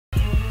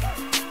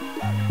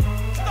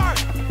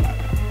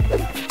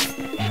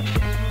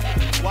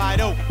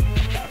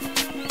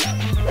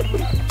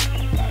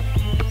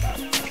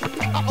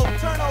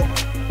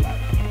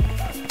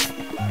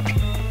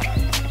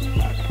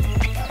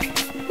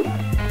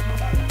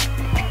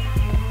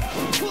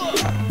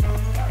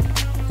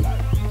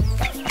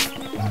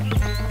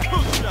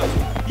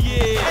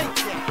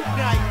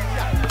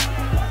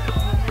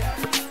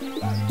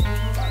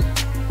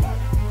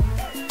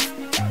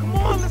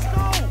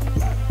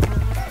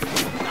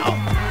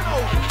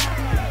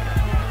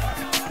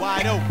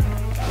Wide open.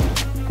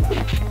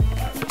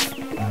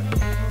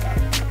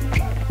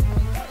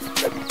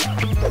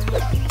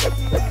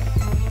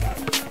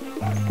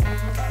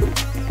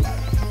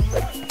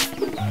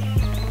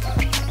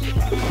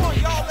 Come on,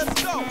 y'all, let's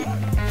go.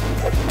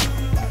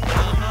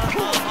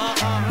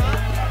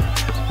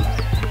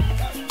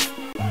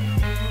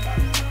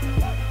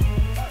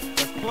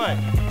 Let's play.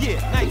 Yeah,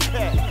 nice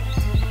pass.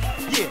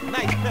 Yeah,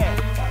 nice pass.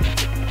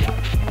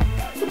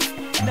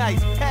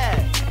 Nice pass.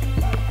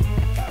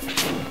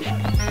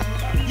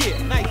 Yeah,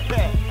 nice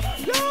pass.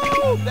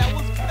 Yo, that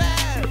was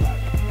fast.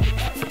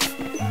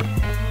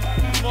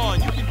 Come on,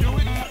 you can do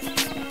it.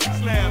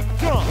 Slam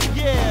dunk.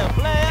 Yeah,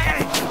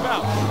 blast.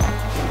 Bounce.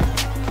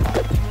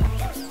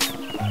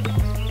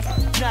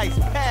 Nice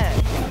pass.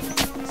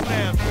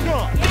 Slam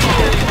dunk.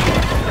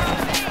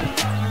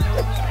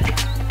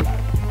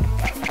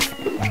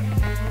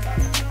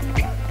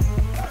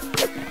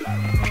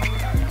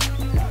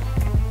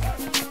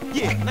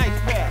 Yeah, nice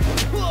pass.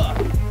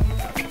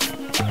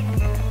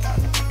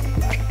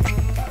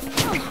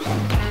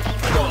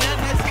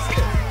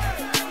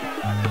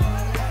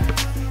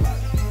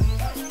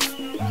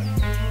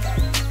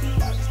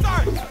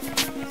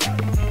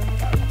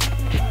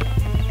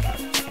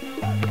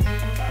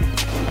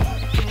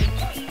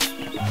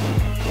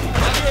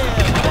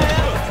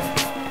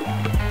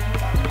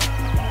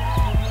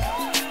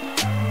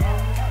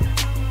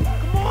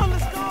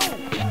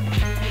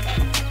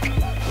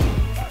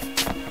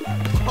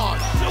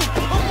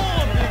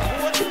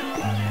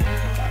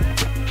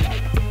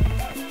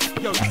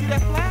 Yo, you see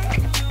that flag?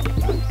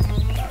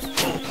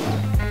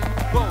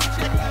 Boom,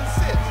 check the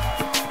assist.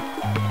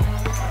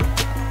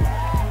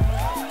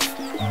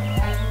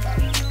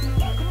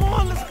 Come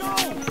on, let's go.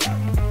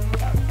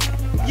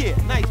 Yeah,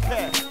 nice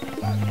pass.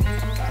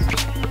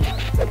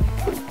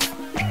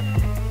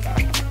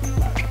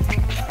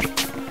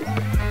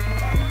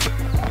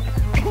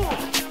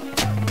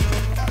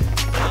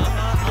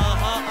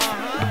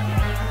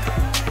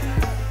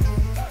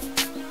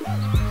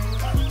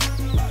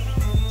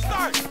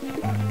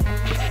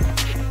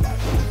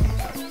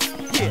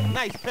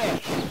 Nice pass.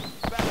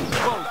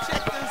 Whoa,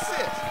 check the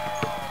assist.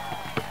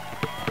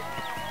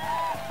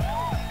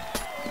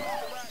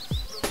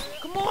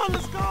 Come on,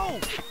 let's go.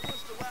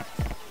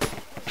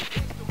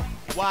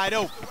 Wide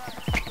open.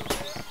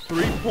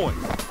 3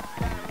 points.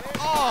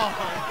 Oh,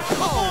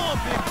 come on,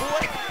 big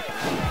boy.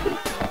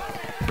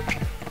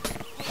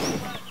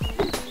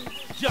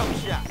 Jump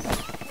shot.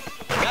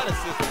 That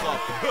assist was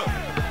off the hook.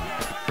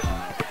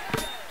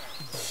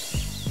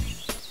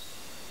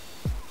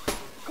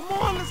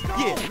 Let's go.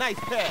 Yeah, nice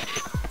pass.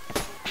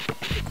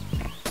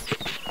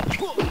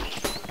 Whoa.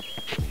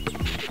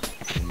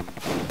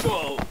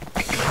 Whoa,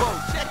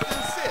 check the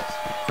assist.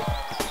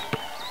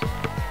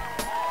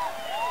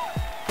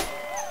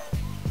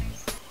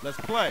 Let's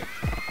play.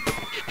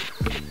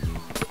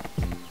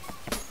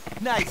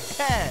 Nice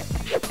pass.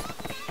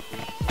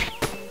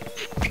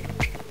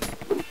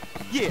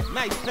 Yeah,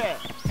 nice pass.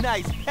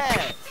 Nice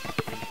pass.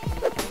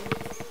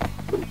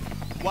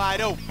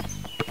 Wide open.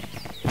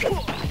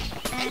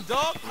 Hey,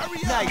 dog, hurry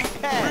up. Nice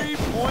pass.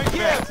 3-point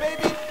yeah, pass.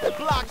 Baby.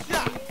 Block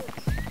shot.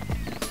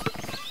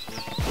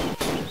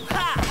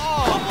 Ha!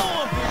 Oh, come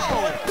on, big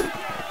boy.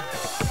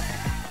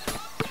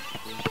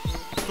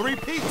 3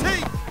 PT.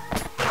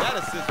 That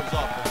assist was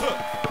off the hook.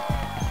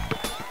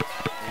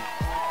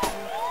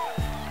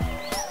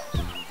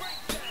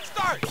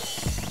 Start.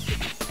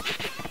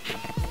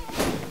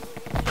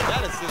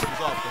 That assist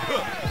was off the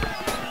hook.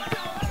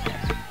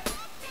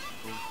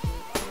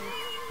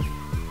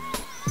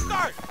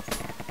 Start.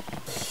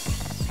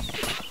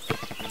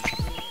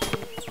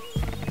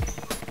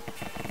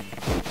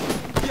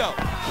 Yo,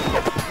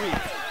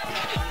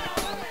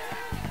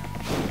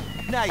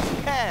 nice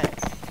pass.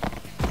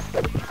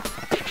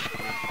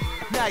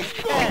 Nice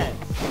pass.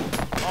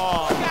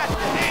 Oh, got the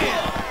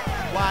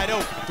hand. Wide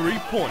open. 3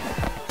 points.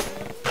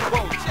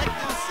 Whoa, check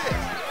the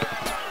assist.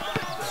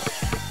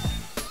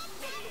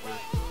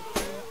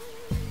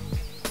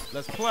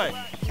 Let's play.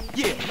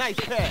 Yeah, nice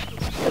pass.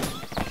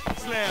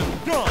 Slam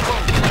dunk. Whoa,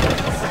 check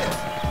the assist.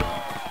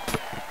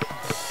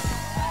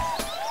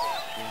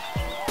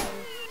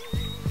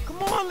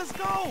 Let's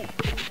go.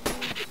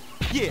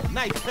 Yeah,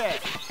 nice pass.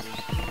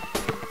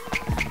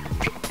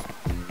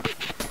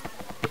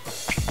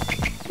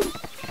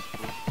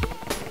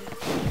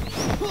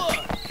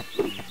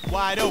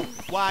 Wide open,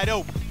 wide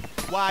open,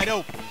 wide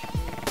open.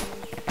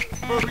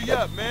 Hurry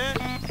up, man.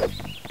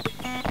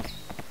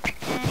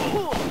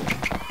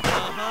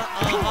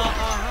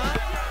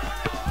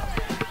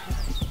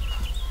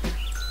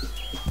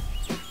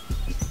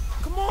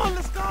 Come on,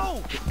 let's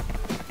go.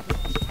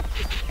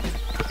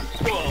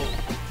 Whoa.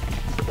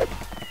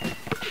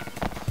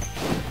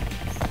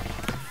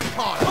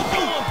 Oh,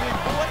 come on, big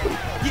boy.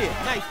 Yeah,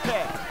 nice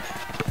pass.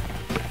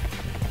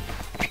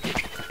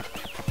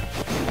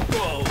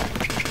 Whoa.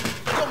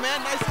 Yo, man,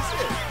 nice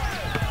assist.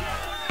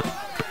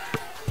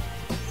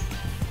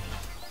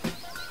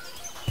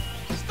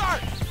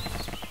 Start.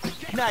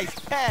 Nice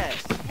pass.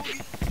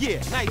 Yeah,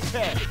 nice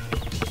pass.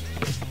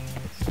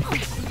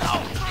 No,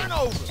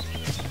 turnover.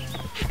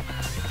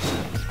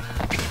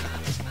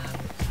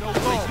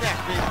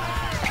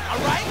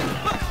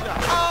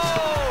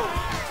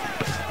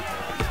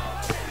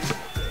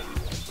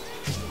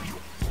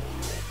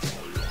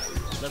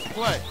 Let's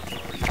play.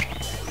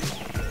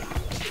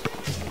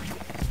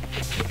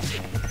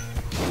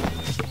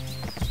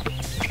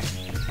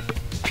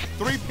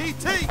 Three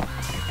PT.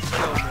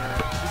 Yo,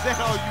 man. Is that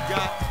all you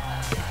got?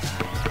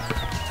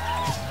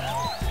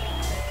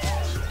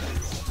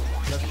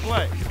 Let's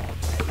play.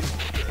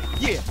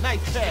 Yeah,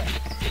 nice pass.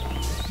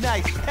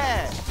 Nice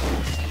pass.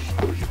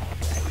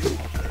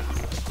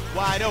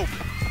 Wide open.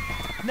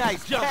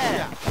 Nice jump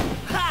pass.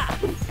 Ha!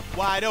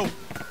 Wide open.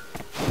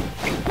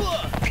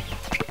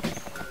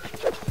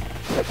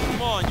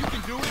 Come on, you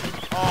can do it.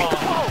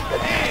 Oh,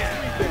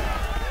 man.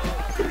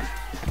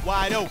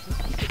 Wide open.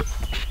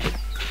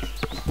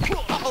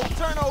 Uh-oh,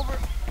 turnover.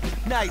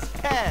 Nice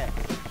pass.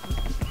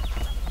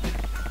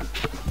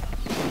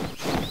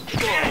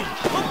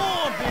 Come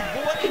on, big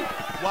boy.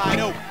 Wide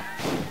open.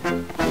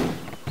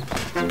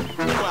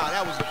 Wow,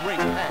 that was a great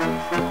pass.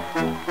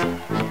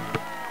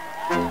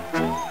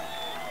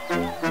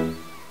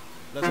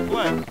 Let's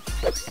play.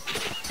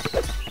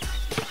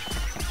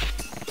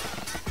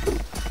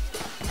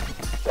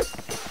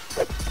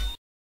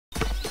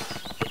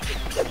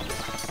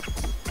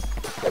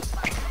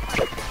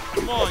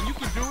 Come on, you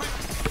can do it.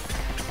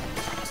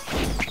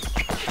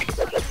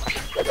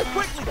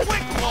 Quickly,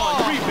 quick. Come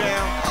on,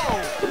 rebound.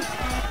 Oh.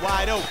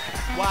 Wide open,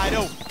 wide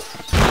open.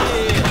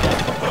 Yeah.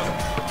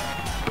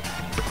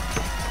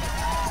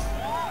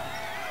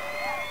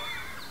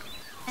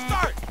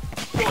 Start.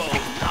 Whoa,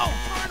 no,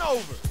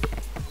 turnover.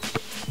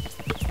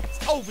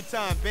 It's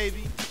overtime,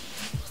 baby.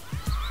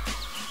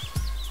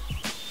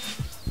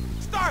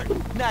 Start.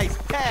 Nice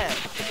pass.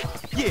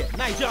 Yeah,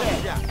 nice jump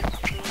shot.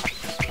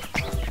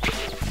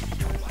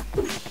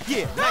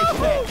 Yeah, nice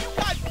pass. You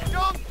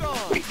got dunked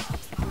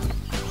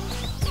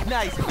on.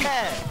 Nice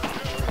pass.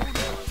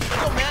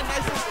 Yo, man,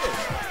 nice assist.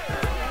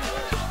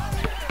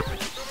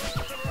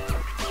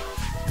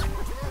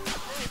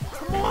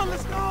 Come on,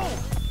 let's go.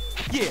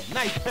 Yeah,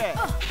 nice pass.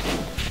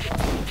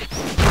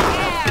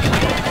 Yeah,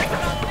 man, that's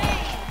what I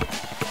mean.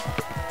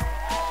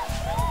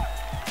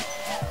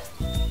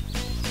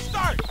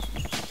 Start.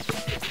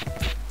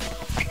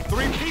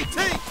 3 PT.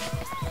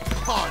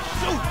 Oh,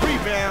 shoot,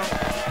 rebound.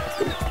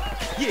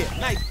 Yeah,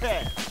 nice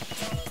pass.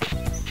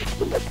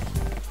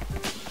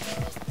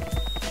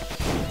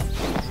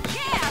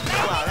 Yeah,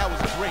 baby. Wow, that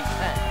was a great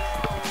pass.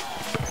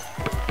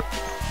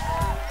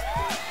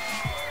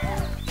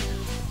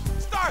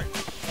 Start.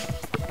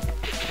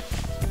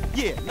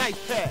 Yeah, nice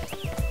pass.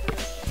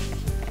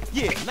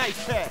 Yeah,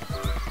 nice pass.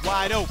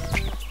 Wide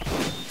open.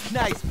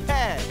 Nice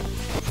pass.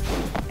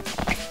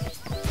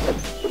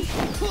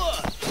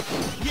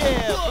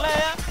 Yeah,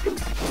 player.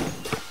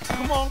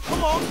 Come on,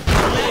 come on.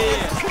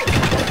 Yeah.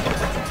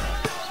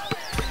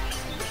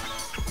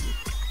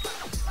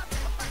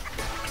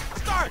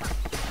 Start.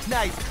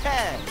 Nice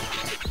pass.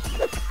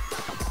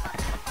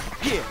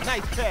 Yeah,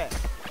 nice pass.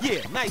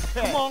 Yeah, nice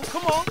pass. Come on,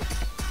 come on.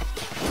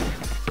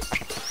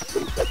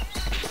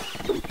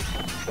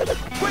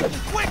 Quickly,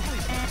 quickly.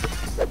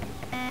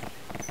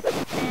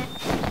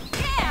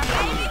 Yeah,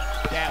 baby.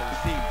 That was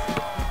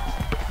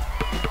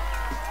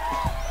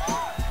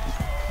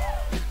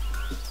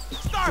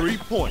easy. Start. 3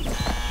 points.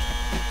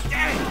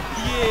 Dang.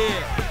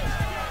 Yeah.